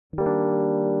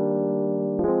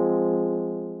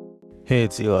Hey,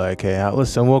 it's Eli aka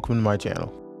Atlas, and welcome to my channel,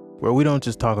 where we don't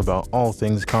just talk about all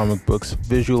things comic books,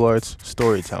 visual arts,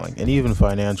 storytelling, and even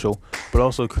financial, but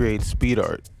also create speed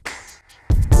art.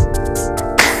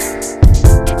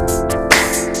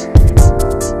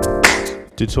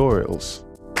 Tutorials,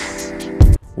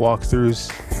 walkthroughs,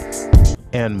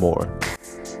 and more.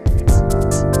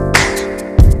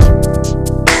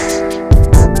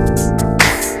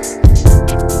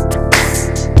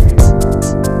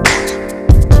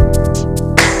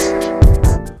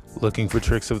 Looking for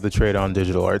tricks of the trade on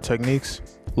digital art techniques?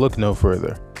 Look no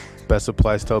further. Best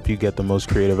supplies to help you get the most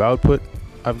creative output?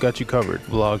 I've got you covered.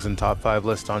 Vlogs and top 5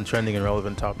 lists on trending and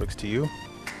relevant topics to you?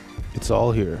 It's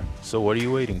all here. So what are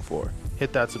you waiting for?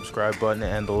 Hit that subscribe button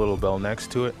and the little bell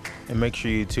next to it, and make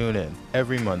sure you tune in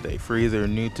every Monday for either a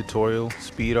new tutorial,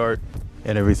 speed art,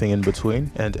 and everything in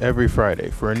between, and every Friday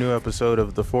for a new episode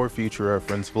of the For Future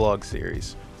Reference vlog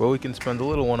series, where we can spend a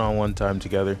little one-on-one time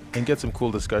together and get some cool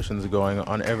discussions going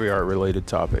on every art-related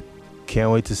topic.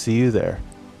 Can't wait to see you there.